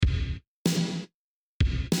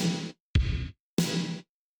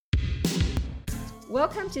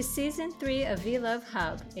Welcome to Season 3 of V Love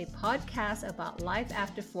Hub, a podcast about life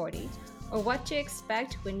after 40, or what to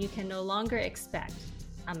expect when you can no longer expect.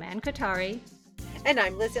 I'm Ann Katari. And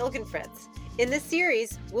I'm Liz Ilgenfritz. In this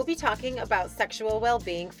series, we'll be talking about sexual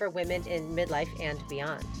well-being for women in midlife and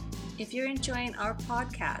beyond. If you're enjoying our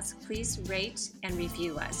podcast, please rate and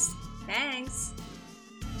review us. Thanks!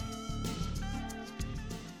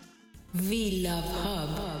 V Love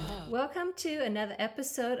Hub. Welcome to another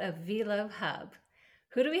episode of V Love Hub.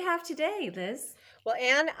 Who do we have today, Liz? Well,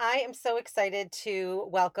 Anne, I am so excited to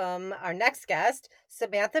welcome our next guest,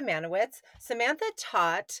 Samatha Manewitz. Samatha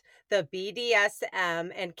taught the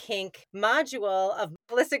BDSM and Kink module of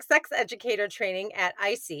Holistic Sex Educator training at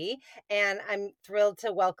IC, and I'm thrilled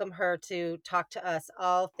to welcome her to talk to us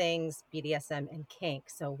all things BDSM and Kink.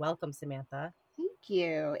 So welcome, Samatha. Thank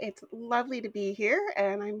you. It's lovely to be here,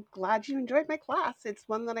 and I'm glad you enjoyed my class. It's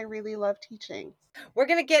one that I really love teaching. We're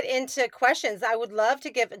going to get into questions. I would love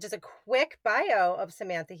to give just a quick bio of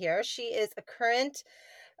Samatha here. She is a current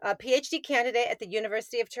PhD candidate at the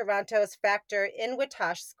University of Toronto's Factor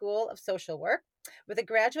Inwitash School of Social Work with a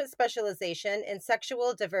graduate specialization in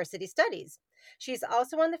sexual diversity studies. She's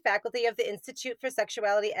also on the faculty of the Institute for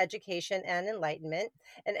Sexuality Education and Enlightenment,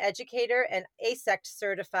 an educator and ASECT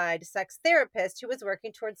certified sex therapist who is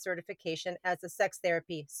working towards certification as a sex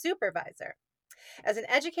therapy supervisor. As an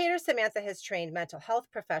educator, Samatha has trained mental health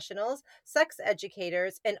professionals, sex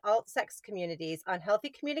educators, and alt-sex communities on healthy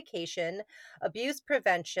communication, abuse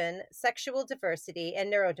prevention, sexual diversity,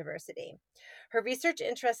 and neurodiversity. Her research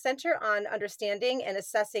interests center on understanding and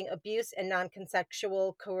assessing abuse and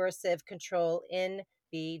non-consensual coercive control in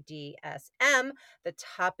BDSM, the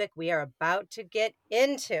topic we are about to get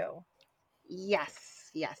into.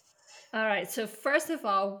 Yes. All right, so first of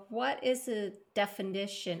all, what is the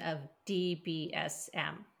definition of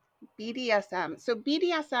DBSM? BDSM. So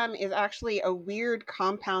BDSM is actually a weird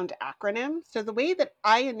compound acronym. So the way that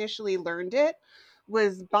I initially learned it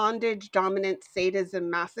was bondage, dominance,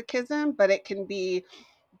 sadism, masochism, but it can be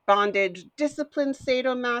bondage, discipline,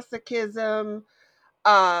 sadomasochism.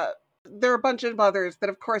 There are a bunch of others, but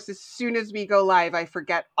of course, as soon as we go live, I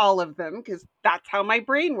forget all of them because that's how my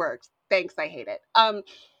brain works. Thanks, I hate it.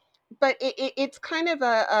 But it's kind of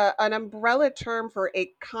an umbrella term for a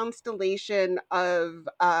constellation of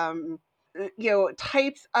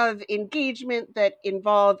types of engagement that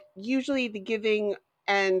involve usually the giving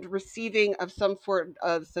and receiving of some sort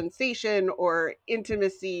of sensation or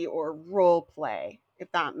intimacy or role play, if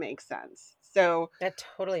that makes sense. So that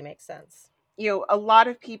totally makes sense. A lot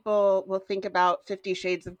of people will think about 50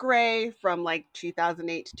 Shades of Grey from like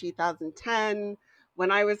 2008 to 2010. When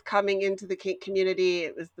I was coming into the kink community,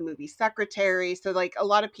 it was the movie Secretary. So like a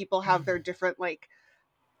lot of people have their different like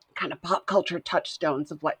kind of pop culture touchstones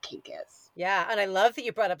of what kink is. Yeah, and I love that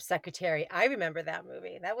you brought up Secretary. I remember that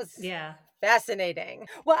movie. That was fascinating.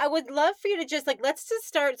 Well, I would love for you to just let's just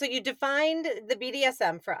start. So you defined the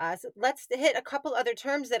BDSM for us. Let's hit a couple other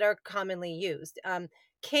terms that are commonly used.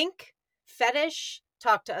 Kink, fetish.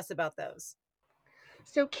 Talk to us about those.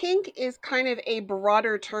 So kink is kind of a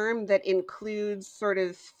broader term that includes sort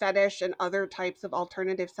of fetish and other types of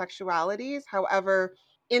alternative sexualities. However,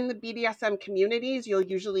 in the BDSM communities, you'll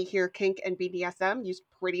usually hear kink and BDSM used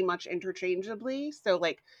pretty much interchangeably. So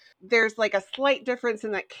there's a slight difference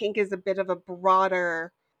in that kink is a bit of a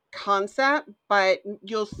broader concept, but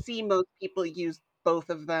you'll see most people use both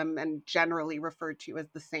of them and generally referred to as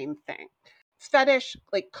the same thing. Fetish,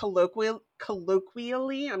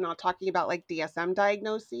 colloquially, I'm not talking about DSM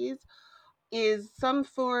diagnoses, is some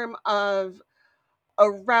form of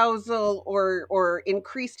arousal or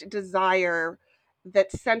increased desire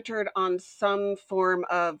that's centered on some form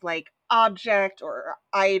of object or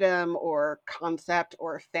item or concept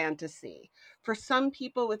or fantasy. For some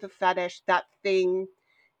people with a fetish, that thing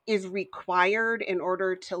is required in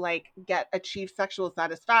order to achieve sexual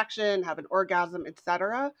satisfaction, have an orgasm,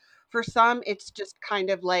 etc. For some, it's just kind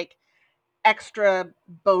of extra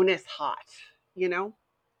bonus hot,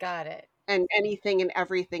 Got it. And anything and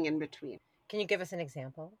everything in between. Can you give us an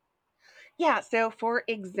example? Yeah. So for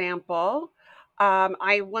example,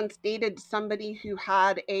 I once dated somebody who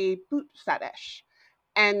had a boot fetish.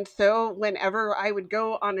 And so whenever I would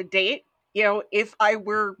go on a date, if I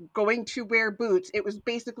were going to wear boots, it was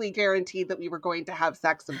basically guaranteed that we were going to have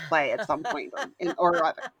sex and play at some point or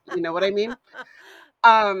other. You know what I mean?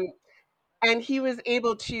 And he was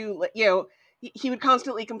able to, he would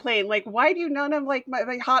constantly complain, why do none of my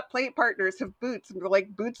hot play partners have boots? And we're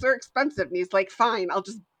like, boots are expensive. And he's like, fine, I'll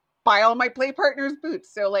just buy all my play partners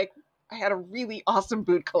boots. So I had a really awesome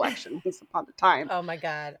boot collection once upon a time. Oh my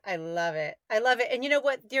God. I love it. And you know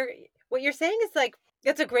what you're saying is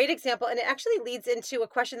That's a great example, and it actually leads into a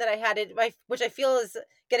question that I had, which I feel is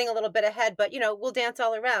getting a little bit ahead, but we'll dance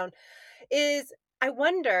all around. Is I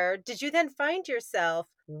wonder, did you then find yourself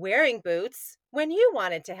wearing boots when you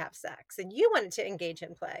wanted to have sex and you wanted to engage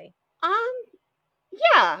in play? Um,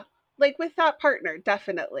 yeah, like with that partner,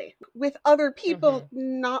 definitely. With other people,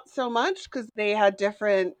 not so much because they had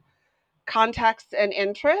different contexts and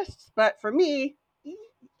interests. But for me,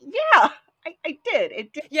 yeah, I did.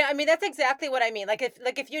 It did. Yeah, I mean that's exactly what I mean. Like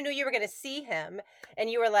if you knew you were going to see him and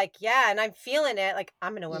you were like, yeah, and I'm feeling it, like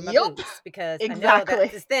I'm going to wear my Yup, boots because I know that's exactly.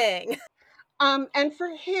 his thing. And for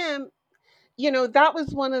him, that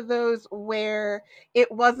was one of those where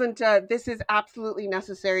it wasn't this is absolutely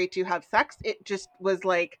necessary to have sex. It just was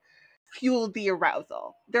like fueled the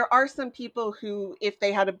arousal. There are some people who, if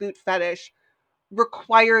they had a boot fetish,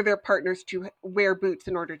 require their partners to wear boots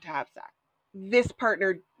in order to have sex. This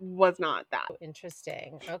partner was not that.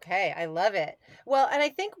 Interesting. Okay, I love it. Well, and I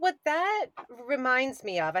think what that reminds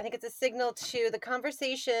me of, I think it's a signal to the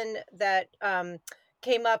conversation that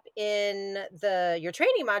came up in the your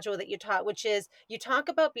training module that you taught, which is you talk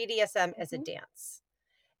about BDSM as a Mhm. dance.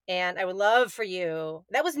 And I would love for you.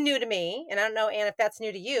 That was new to me, and I don't know, Anne, if that's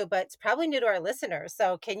new to you, but it's probably new to our listeners.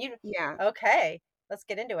 So can you? Yeah. Okay, let's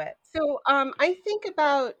get into it. So I think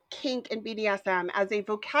about kink and BDSM as a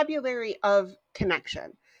vocabulary of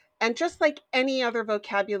connection. And just like any other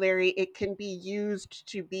vocabulary, it can be used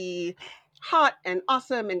to be hot and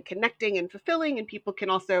awesome and connecting and fulfilling. And people can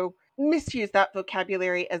also misuse that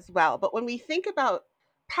vocabulary as well. But when we think about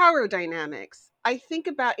power dynamics, I think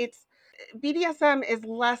about BDSM is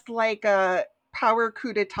less like a power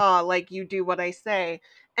coup d'etat, like you do what I say,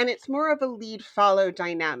 and it's more of a lead follow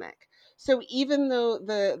dynamic. So even though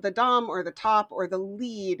the dom or the top or the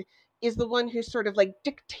lead is the one who's sort of like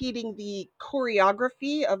dictating the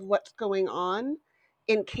choreography of what's going on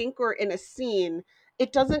in kink or in a scene,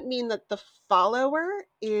 it doesn't mean that the follower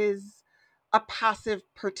is a passive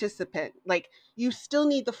participant. Like you still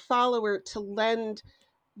need the follower to lend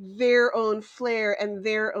their own flair and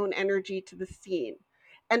their own energy to the scene.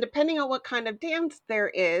 And depending on what kind of dance there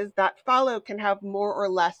is, that follow can have more or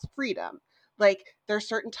less freedom. Like there are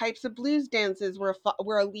certain types of blues dances where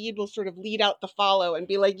a lead will sort of lead out the follow and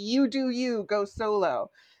be like, "You do you, go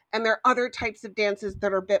solo." And there are other types of dances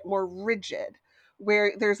that are a bit more rigid,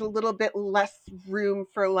 where there's a little bit less room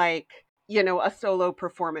for a solo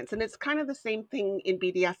performance. And it's kind of the same thing in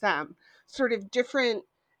BDSM. Sort of different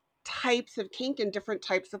types of kink and different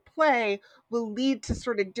types of play will lead to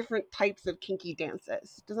sort of different types of kinky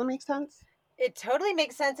dances. Does that make sense? It totally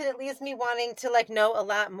makes sense, and it leaves me wanting to know a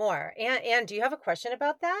lot more. And do you have a question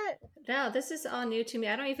about that? No, this is all new to me.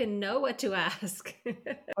 I don't even know what to ask.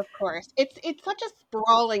 Of course. It's such a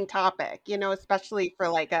sprawling topic, especially for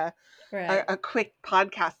like Right. a quick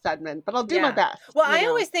podcast segment, but I'll do my Yeah. best, Well, I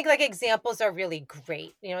always think like examples are really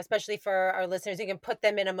great, especially for our listeners. You can put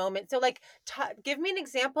them in a moment. So, like, give me an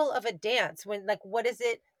example of a dance when, like, what is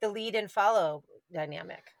it, the lead and follow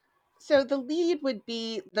dynamic? So the lead would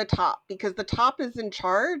be the top because the top is in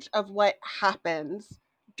charge of what happens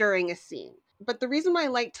during a scene. But the reason why I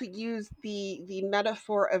like to use the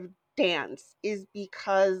metaphor of dance is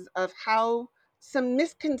because of how some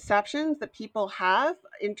misconceptions that people have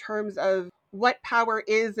in terms of what power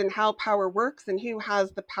is and how power works and who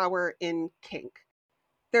has the power in kink.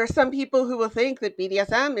 There are some people who will think that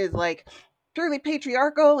BDSM is like purely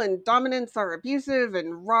patriarchal and dominants are abusive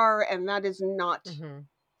and raw, and that is not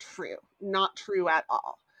true. Not true at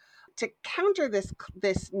all. To counter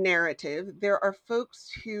this narrative, there are folks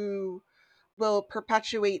who will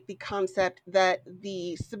perpetuate the concept that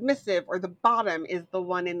the submissive or the bottom is the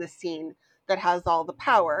one in the scene that has all the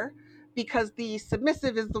power because the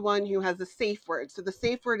submissive is the one who has a safe word. So the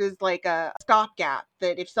safe word is like a stopgap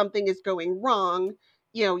that if something is going wrong,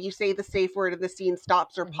 you say the safe word and the scene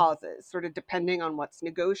stops or pauses, sort of depending on what's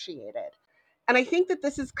negotiated. And I think that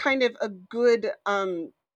this is kind of a good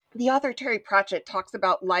the author Terry Pratchett talks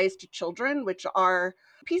about lies to children, which are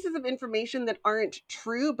pieces of information that aren't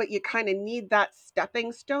true, but you kind of need that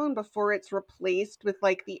stepping stone before it's replaced with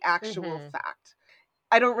like the actual fact.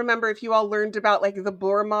 I don't remember if you all learned about like the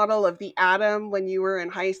Bohr model of the atom when you were in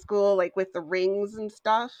high school, like with the rings and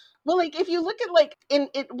stuff. Well, like if you look at like in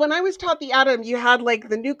it, when I was taught the atom, you had like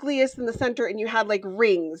the nucleus in the center and you had like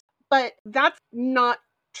rings, but that's not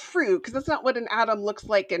true because that's not what an atom looks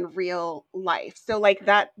like in real life. So like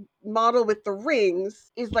that model with the rings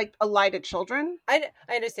is like a lie to children. I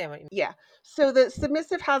understand what you mean. Yeah. So the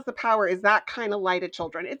submissive has the power is that kind of lie to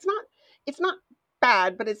children. It's not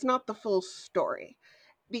bad, but it's not the full story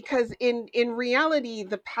because in reality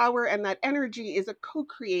the power and that energy is a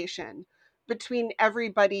co-creation between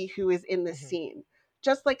everybody who is in the scene.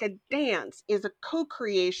 just like a dance is a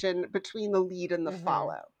co-creation between the lead and the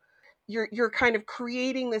follow. You're kind of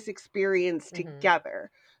creating this experience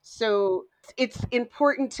together. So it's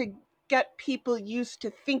important to get people used to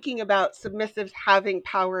thinking about submissives having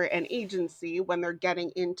power and agency when they're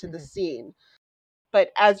getting into the scene.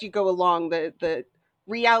 But as you go along, the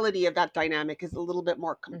reality of that dynamic is a little bit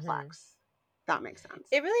more complex. That makes sense.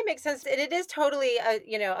 It really makes sense. And it is totally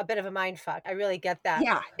a bit of a mind fuck. I really get that.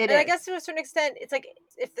 Yeah, it and is. I guess to a certain extent, it's like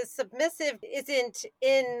if the submissive isn't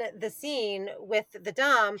in the scene with the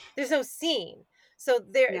dom, there's no scene. So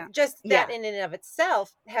there, just that in and of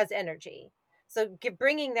itself has energy. So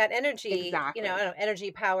bringing that energy, Exactly. I don't know,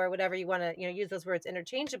 energy, power, whatever you want to, use those words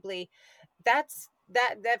interchangeably. That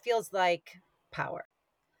feels like power.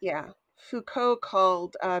 Yeah. Foucault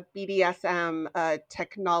called BDSM a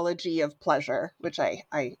technology of pleasure, which I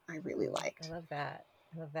really liked. I love that.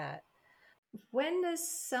 I love that. When does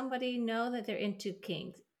somebody know that they're into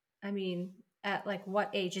kink? I mean, at like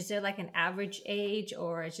what age? Is there like an average age,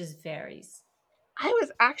 or it just varies? I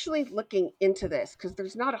was actually looking into this because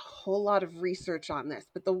there's not a whole lot of research on this,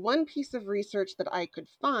 but the one piece of research that I could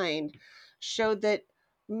find showed that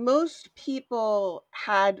most people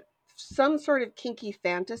had some sort of kinky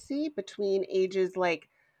fantasy between ages like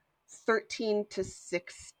 13 to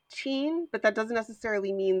 16, but that doesn't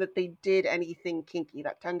necessarily mean that they did anything kinky.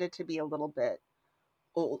 That tended to be a little bit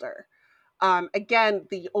older. Again,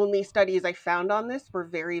 the only studies I found on this were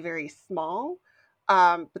very, very small,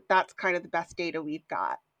 but that's kind of the best data we've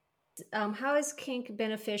got. How is kink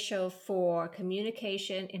beneficial for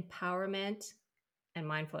communication, empowerment, and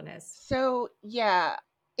mindfulness? So, yeah,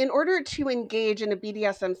 in order to engage in a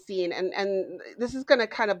BDSM scene, and this is going to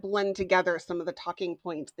kind of blend together some of the talking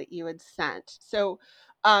points that you had sent. So,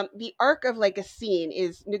 the arc of like a scene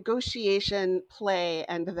is negotiation, play,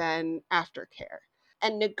 and then aftercare.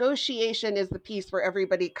 And negotiation is the piece where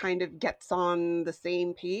everybody kind of gets on the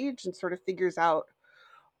same page and sort of figures out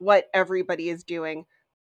what everybody is doing.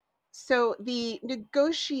 So the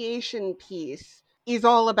negotiation piece is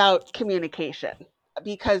all about communication,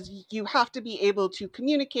 because you have to be able to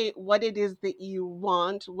communicate what it is that you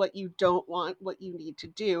want, what you don't want, what you need to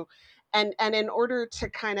do. And in order to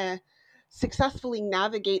kind of successfully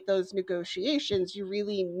navigate those negotiations, you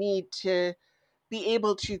really need to be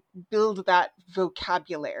able to build that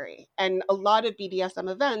vocabulary. And a lot of BDSM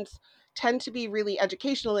events tend to be really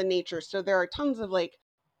educational in nature. So there are tons of like,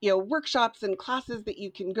 workshops and classes that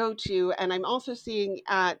you can go to. And I'm also seeing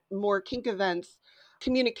at more kink events,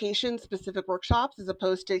 communication specific workshops, as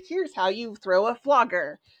opposed to here's how you throw a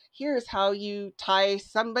flogger, here's how you tie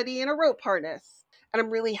somebody in a rope harness. And I'm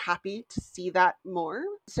really happy to see that more.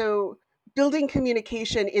 So building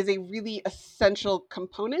communication is a really essential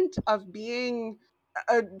component of being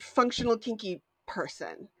a functional kinky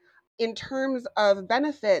person. In terms of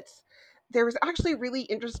benefits, there was actually a really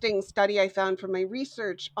interesting study I found from my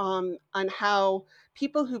research on how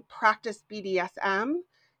people who practice BDSM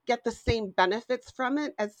get the same benefits from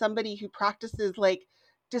it as somebody who practices like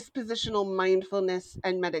dispositional mindfulness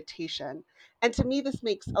and meditation. And to me, this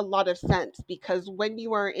makes a lot of sense, because when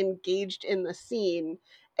you are engaged in the scene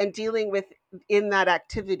and dealing with in that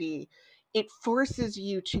activity, it forces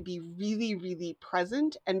you to be really, really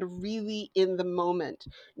present and really in the moment,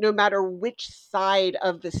 no matter which side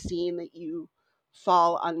of the scene that you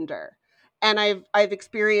fall under. And I've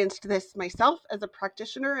experienced this myself as a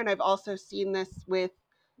practitioner, and I've also seen this with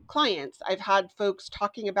clients. I've had folks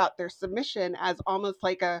talking about their submission as almost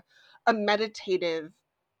like a meditative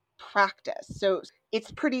practice. So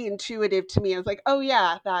it's pretty intuitive to me. I was like, oh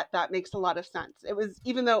yeah, that makes a lot of sense. It was,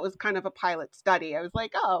 even though it was kind of a pilot study, I was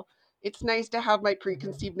like, oh, it's nice to have my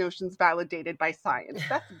preconceived notions validated by science.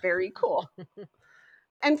 That's very cool.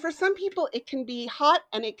 And for some people, it can be hot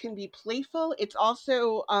and it can be playful. It's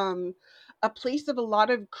also a place of a lot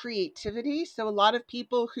of creativity. So a lot of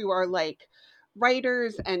people who are like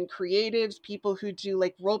writers and creatives, people who do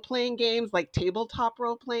like role playing games, like tabletop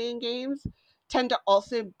role playing games, tend to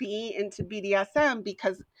also be into BDSM,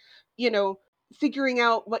 because, figuring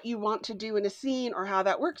out what you want to do in a scene or how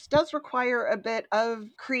that works does require a bit of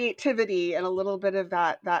creativity and a little bit of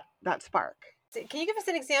that spark. Can you give us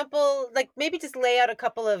an example? Like maybe just lay out a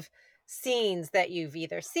couple of scenes that you've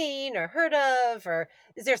either seen or heard of, or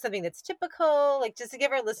is there something that's typical? Like just to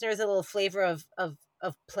give our listeners a little flavor of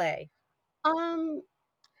play.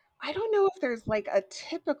 I don't know if there's like a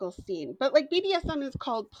typical scene, but like BDSM is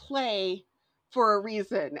called play for a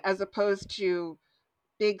reason, as opposed to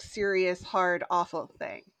big, serious, hard, awful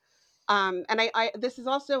thing. And I this is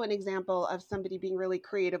also an example of somebody being really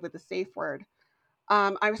creative with a safe word.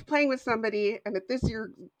 I was playing with somebody, and at this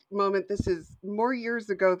moment, this is more years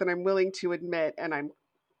ago than I'm willing to admit, and I'm,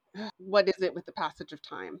 what is it with the passage of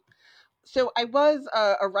time? So I was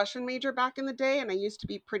a Russian major back in the day, and I used to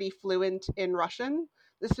be pretty fluent in Russian.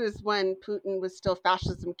 This was when Putin was still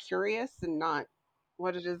fascism curious and not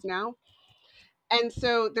what it is now. And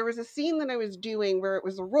so there was a scene that I was doing where it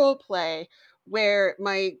was a role play where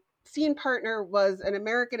my scene partner was an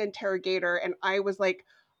American interrogator and I was like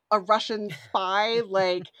a Russian spy,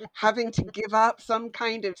 like having to give up some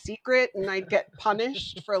kind of secret and I'd get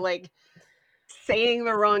punished for like saying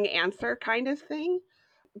the wrong answer kind of thing.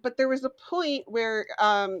 But there was a point where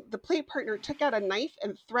the play partner took out a knife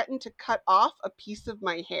and threatened to cut off a piece of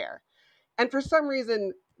my hair. And for some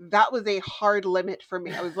reason, that was a hard limit for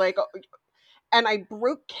me. I was like, and I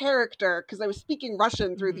broke character because I was speaking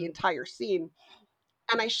Russian through the entire scene.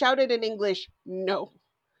 And I shouted in English, no.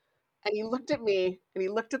 And he looked at me and he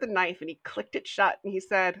looked at the knife and he clicked it shut and he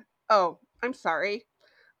said, oh, I'm sorry.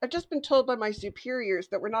 I've just been told by my superiors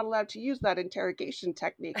that we're not allowed to use that interrogation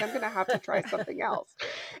technique. I'm going to have to try something else.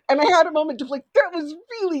 And I had a moment of like, that was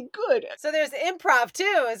really good. So there's improv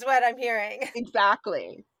too, is what I'm hearing.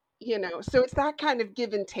 Exactly. You know, so it's that kind of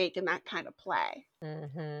give and take and that kind of play.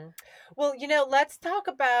 Mm-hmm. Well, let's talk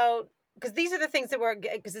about, because these are the things that were,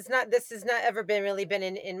 because this has not ever really been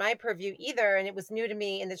in my purview either. And it was new to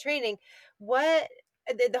me in the training. What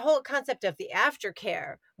the whole concept of the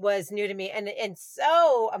aftercare was new to me and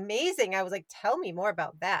so amazing. I was like, tell me more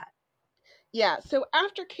about that. Yeah. So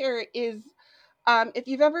aftercare is, if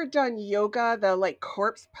you've ever done yoga, the like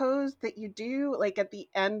corpse pose that you do like at the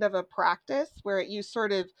end of a practice where you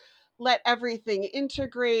sort of let everything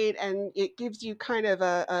integrate and it gives you kind of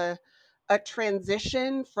a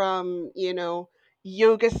transition from,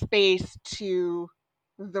 yoga space to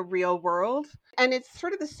the real world. And it's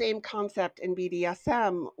sort of the same concept in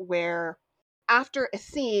BDSM where after a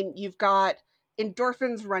scene, you've got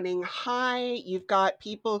endorphins running high, you've got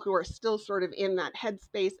people who are still sort of in that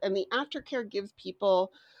headspace, and the aftercare gives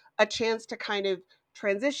people a chance to kind of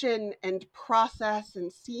transition and process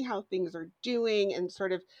and see how things are doing and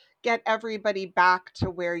sort of get everybody back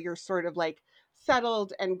to where you're sort of like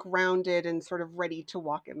settled and grounded and sort of ready to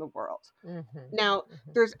walk in the world. Mm-hmm. Now,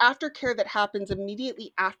 there's aftercare that happens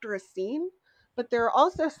immediately after a scene, but there are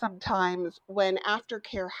also some times when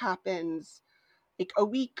aftercare happens like a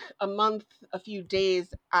week, a month, a few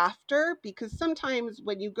days after, because sometimes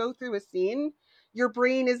when you go through a scene, your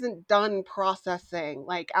brain isn't done processing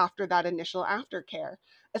like after that initial aftercare,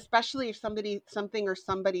 especially if something or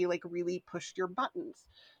somebody like really pushed your buttons.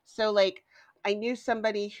 So like I knew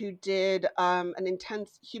somebody who did an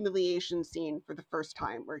intense humiliation scene for the first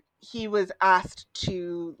time where he was asked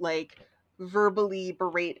to like verbally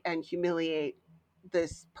berate and humiliate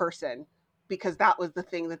this person because that was the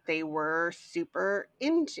thing that they were super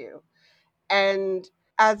into. And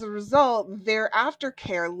as a result, their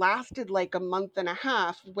aftercare lasted like a month and a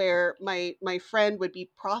half where my friend would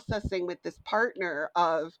be processing with this partner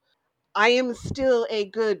of I am still a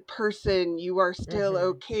good person. You are still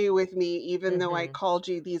okay with me, even though I called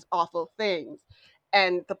you these awful things.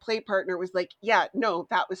 And the play partner was like, yeah, no,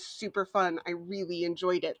 that was super fun. I really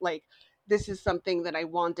enjoyed it. Like, this is something that I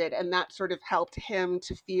wanted. And that sort of helped him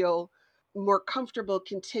to feel more comfortable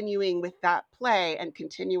continuing with that play and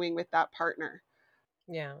continuing with that partner.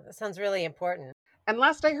 Yeah, that sounds really important. And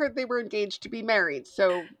last I heard, they were engaged to be married.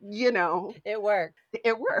 So, It worked.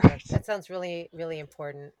 it worked. That sounds really, really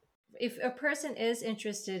important. If a person is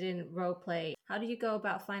interested in role play, how do you go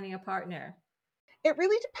about finding a partner? It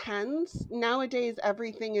really depends. Nowadays,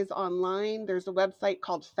 everything is online. There's a website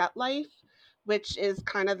called FetLife, which is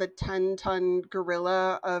kind of the 10-ton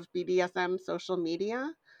gorilla of BDSM social media.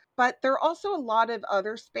 But there are also a lot of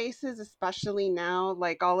other spaces, especially now,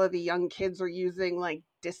 like all of the young kids are using like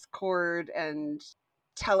Discord and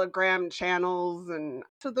Telegram channels. And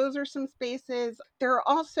so those are some spaces. There are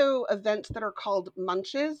also events that are called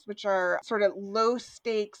munches, which are sort of low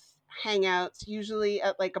stakes hangouts, usually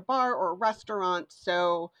at like a bar or a restaurant.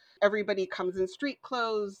 So everybody comes in street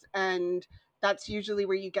clothes and that's usually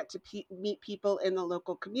where you get to meet people in the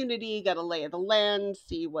local community, get a lay of the land,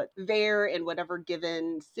 see what's there in whatever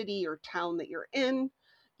given city or town that you're in.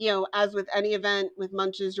 As with any event with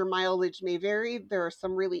munches, your mileage may vary. There are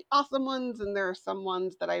some really awesome ones, and there are some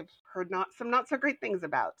ones that I've heard some not so great things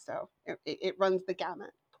about. So it runs the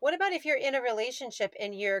gamut. What about if you're in a relationship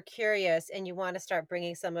and you're curious and you want to start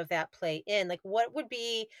bringing some of that play in? Like, what would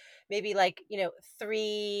be maybe like,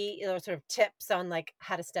 3, sort of tips on like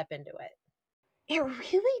how to step into it? It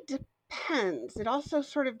really depends. It also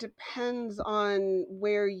sort of depends on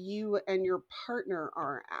where you and your partner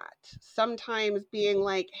are at. Sometimes being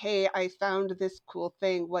like, hey, I found this cool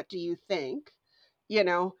thing. What do you think?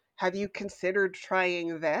 Have you considered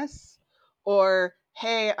trying this? Or,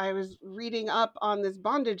 hey, I was reading up on this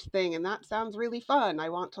bondage thing and that sounds really fun. I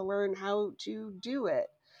want to learn how to do it.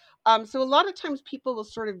 So a lot of times people will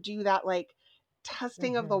sort of do that like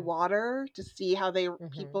testing of the water to see how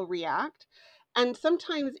people react. And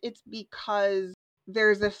sometimes it's because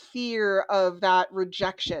there's a fear of that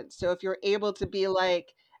rejection. So if you're able to be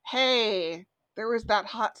like, hey, there was that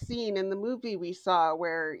hot scene in the movie we saw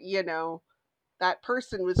where, that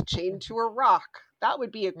person was chained to a rock. That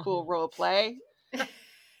would be a cool role play. ...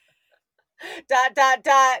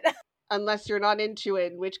 Unless you're not into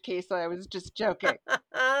it, in which case I was just joking.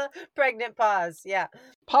 Pregnant pause. Yeah.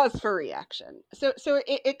 Pause for reaction. So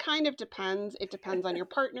it kind of depends. It depends on your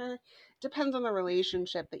partner. Depends on the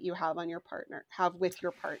relationship that you have with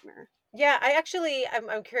your partner. Yeah,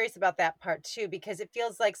 I'm curious about that part too, because it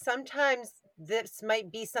feels like sometimes this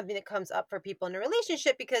might be something that comes up for people in a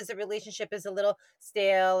relationship because the relationship is a little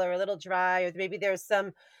stale or a little dry, or maybe there's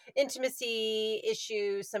some intimacy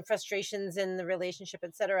issues, some frustrations in the relationship,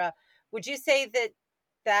 etc. Would you say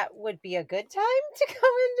that would be a good time to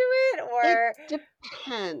come into it, or it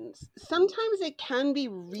depends. Sometimes it can be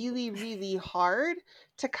really, really hard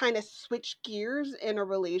to kind of switch gears in a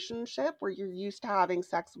relationship where you're used to having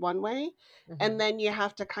sex one way, and then you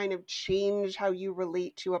have to kind of change how you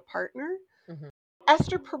relate to a partner.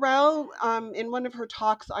 Esther Perel, in one of her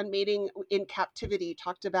talks on mating in captivity,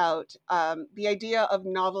 talked about the idea of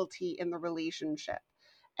novelty in the relationship.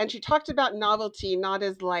 And she talked about novelty not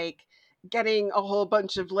as like getting a whole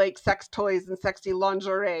bunch of like sex toys and sexy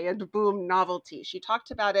lingerie and boom, novelty. She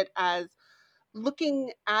talked about it as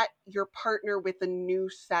looking at your partner with a new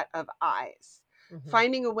set of eyes,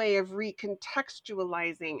 finding a way of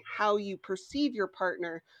recontextualizing how you perceive your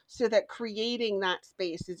partner so that creating that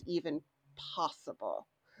space is even possible.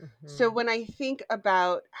 So when I think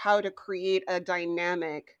about how to create a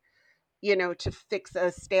dynamic, to fix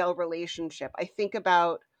a stale relationship, I think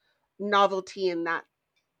about novelty in that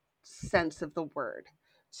sense of the word.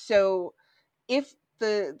 So if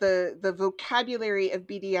the vocabulary of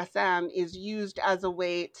BDSM is used as a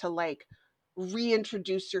way to like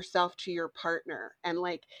reintroduce yourself to your partner and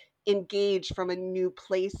like engage from a new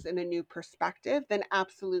place and a new perspective, then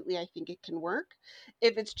absolutely I think it can work.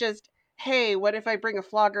 If it's just, hey, what if I bring a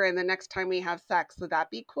flogger and the next time we have sex, would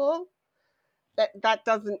that be cool? That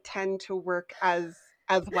doesn't tend to work as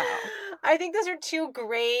well. I think those are two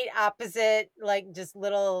great opposite, like just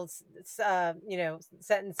little,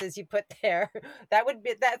 sentences you put there.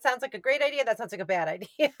 That sounds like a great idea. That sounds like a bad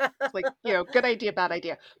idea. It's like, good idea, bad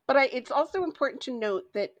idea. But it's also important to note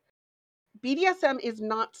that BDSM is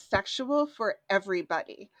not sexual for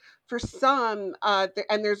everybody. For some,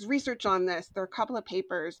 and there's research on this, there are a couple of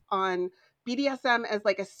papers on BDSM as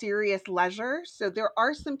like a serious leisure. So there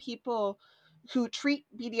are some people who treat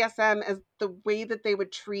BDSM as the way that they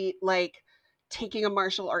would treat like taking a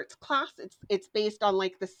martial arts class. It's based on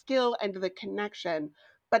like the skill and the connection,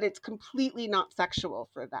 but it's completely not sexual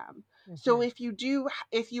for them. So if you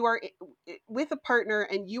are with a partner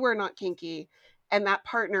and you are not kinky and that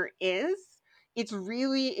partner is, it's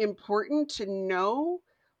really important to know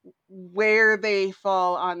where they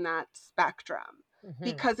fall on that spectrum.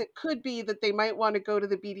 Because it could be that they might want to go to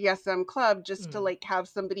the BDSM club just to like have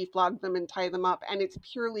somebody flog them and tie them up, and it's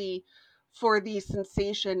purely for the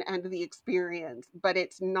sensation and the experience, but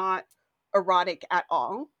it's not erotic at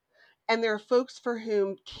all. And there are folks for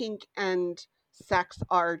whom kink and sex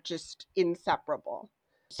are just inseparable.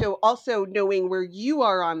 So also knowing where you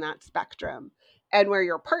are on that spectrum and where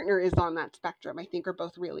your partner is on that spectrum, I think are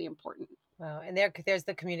both really important. Wow. And there's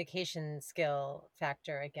the communication skill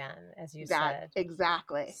factor again, as you said.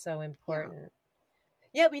 Exactly. So important.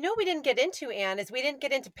 Yeah, we didn't get into, Anne, is we didn't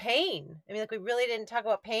get into pain. I mean, like we really didn't talk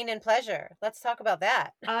about pain and pleasure. Let's talk about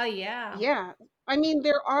that. Yeah. Yeah. I mean,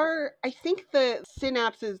 I think the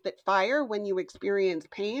synapses that fire when you experience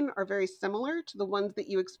pain are very similar to the ones that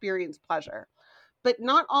you experience pleasure. But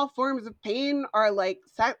not all forms of pain are like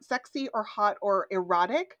sexy or hot or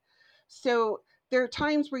erotic. So there are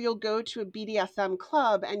times where you'll go to a BDSM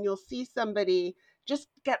club and you'll see somebody just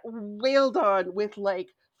get wailed on with like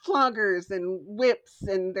floggers and whips,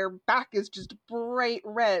 and their back is just bright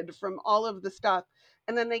red from all of the stuff.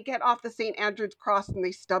 And then they get off the St. Andrew's cross and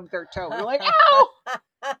they stub their toe. And they're like, ow!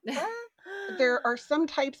 There are some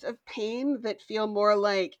types of pain that feel more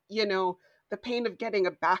like, the pain of getting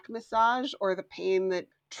a back massage or the pain that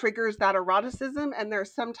triggers that eroticism. And there are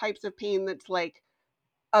some types of pain that's like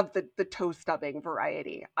of the toe stubbing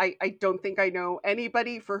variety. I don't think I know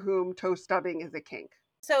anybody for whom toe stubbing is a kink.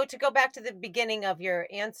 So to go back to the beginning of your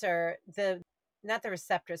answer, not the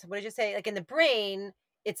receptors, what did you say? Like in the brain,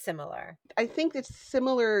 it's similar. I think it's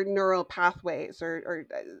similar neural pathways or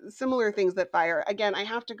similar things that fire. Again, I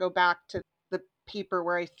have to go back to the paper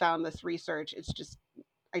where I found this research.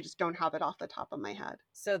 I just don't have it off the top of my head.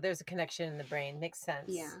 So there's a connection in the brain. Makes sense.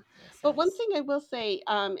 Yeah. Makes But one sense. thing I will say,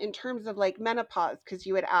 in terms of like menopause, because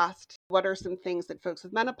you had asked what are some things that folks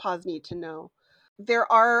with menopause need to know.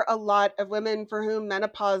 There are a lot of women for whom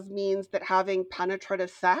menopause means that having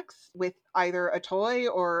penetrative sex with either a toy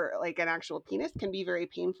or like an actual penis can be very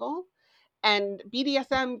painful. And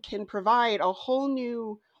BDSM can provide a whole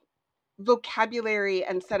new vocabulary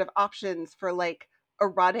and set of options for like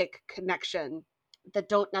erotic connection that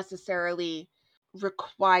don't necessarily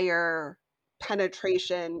require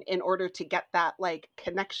penetration in order to get that like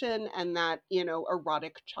connection and that,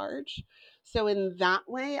 erotic charge. So in that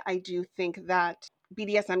way, I do think that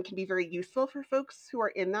BDSM can be very useful for folks who are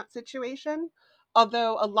in that situation.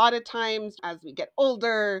 Although a lot of times as we get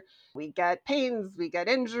older, we get pains, we get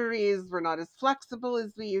injuries, we're not as flexible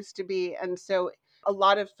as we used to be. And so a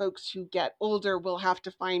lot of folks who get older will have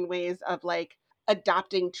to find ways of like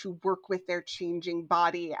adapting to work with their changing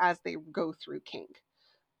body as they go through kink.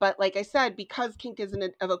 But like I said, because kink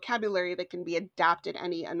isn't a vocabulary that can be adapted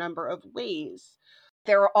a number of ways,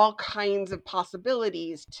 there are all kinds of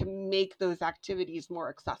possibilities to make those activities more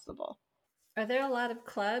accessible. Are there a lot of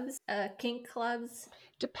clubs, kink clubs?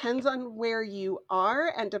 Depends on where you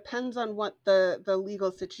are and depends on what the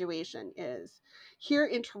legal situation is. Here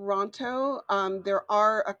in Toronto, there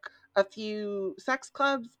are a few sex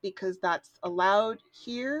clubs because that's allowed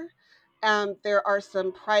here. There are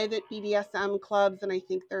some private BDSM clubs, and I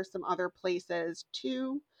think there's some other places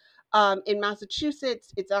too. In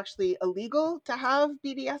Massachusetts, it's actually illegal to have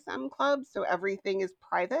BDSM clubs, so everything is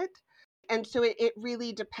private. And so it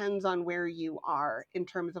really depends on where you are in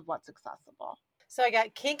terms of what's accessible. So I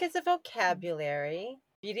got kink as a vocabulary,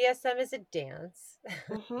 BDSM is a dance.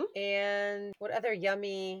 Mm-hmm. And what other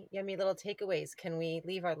yummy, yummy little takeaways can we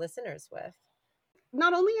leave our listeners with?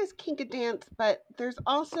 Not only is kink a dance, but there's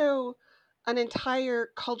also an entire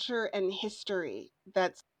culture and history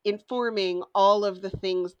that's informing all of the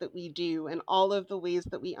things that we do and all of the ways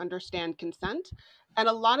that we understand consent. And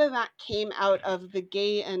a lot of that came out of the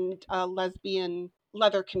gay and lesbian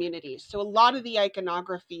leather communities. So a lot of the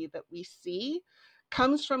iconography that we see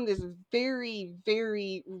comes from this very,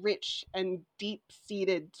 very rich and deep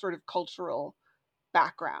seated sort of cultural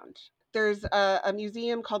background. There's a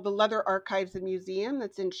museum called the Leather Archives and Museum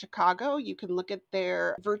that's in Chicago. You can look at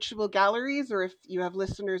their virtual galleries, or if you have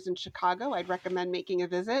listeners in Chicago, I'd recommend making a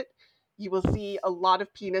visit. You will see a lot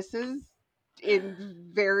of penises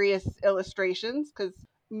in various illustrations because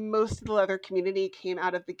most of the leather community came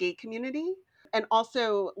out of the gay community. And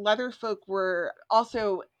also, leather folk were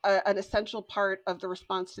also an essential part of the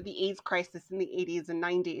response to the AIDS crisis in the 80s and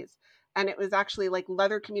 90s. And it was actually like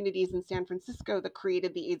leather communities in San Francisco that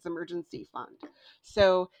created the AIDS Emergency Fund.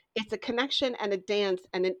 So it's a connection and a dance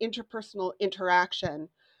and an interpersonal interaction,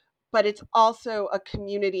 but it's also a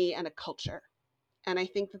community and a culture. And I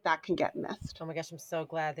think that can get missed. Oh my gosh, I'm so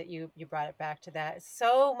glad that you brought it back to that.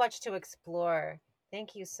 So much to explore.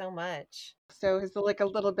 Thank you so much. So it's like a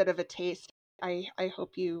little bit of a taste. I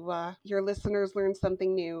hope your listeners learned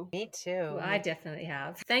something new. Me too. Well, I definitely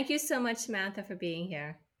have. Thank you so much, Samantha, for being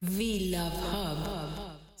here. V Love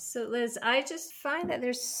Hub. So, Liz, I just find that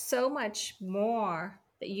there's so much more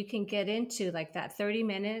that you can get into. Like that 30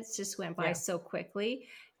 minutes just went by so quickly.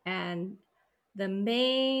 And the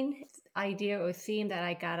main idea or theme that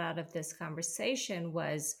I got out of this conversation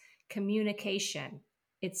was communication.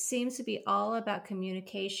 It seems to be all about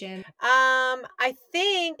communication. I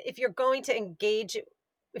think if you're going to engage,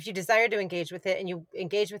 if you desire to engage with it and you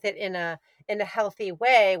engage with it in a healthy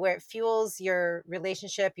way where it fuels your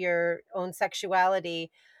relationship, your own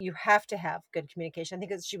sexuality, you have to have good communication. I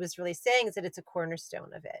think what she was really saying is that it's a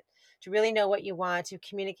cornerstone of it, to really know what you want, to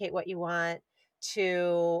communicate what you want,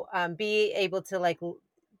 to be able to like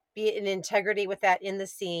be in integrity with that in the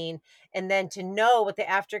scene, and then to know what the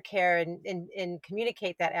aftercare and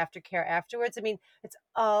communicate that aftercare afterwards. I mean, it's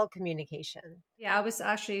all communication. Yeah, I was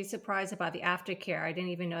actually surprised about the aftercare. I didn't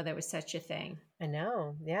even know there was such a thing. I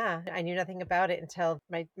know. Yeah. I knew nothing about it until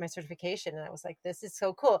my certification. And I was like, this is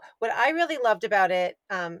so cool. What I really loved about it,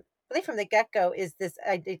 really from the get-go, is this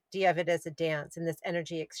idea of it as a dance and this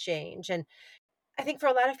energy exchange. And I think for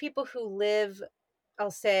a lot of people who live, I'll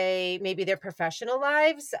say maybe their professional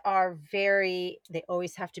lives are they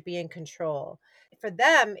always have to be in control. for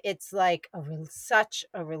them, it's like such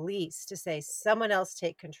a release to say, someone else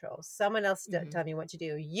take control. Someone else tell me what to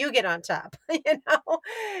do. You get on top, you know?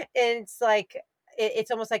 And it's like,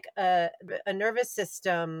 it's almost like a nervous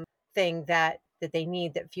system thing that they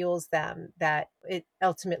need, that fuels them, that it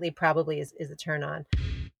ultimately probably is a turn on.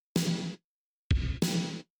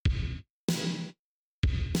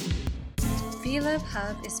 V-Love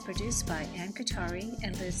Hub is produced by Ann Katari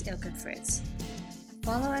and Liz Ilkenfritz.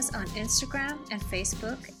 Follow us on Instagram and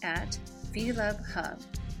Facebook at V-Love Hub.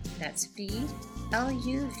 That's VLUVHUB.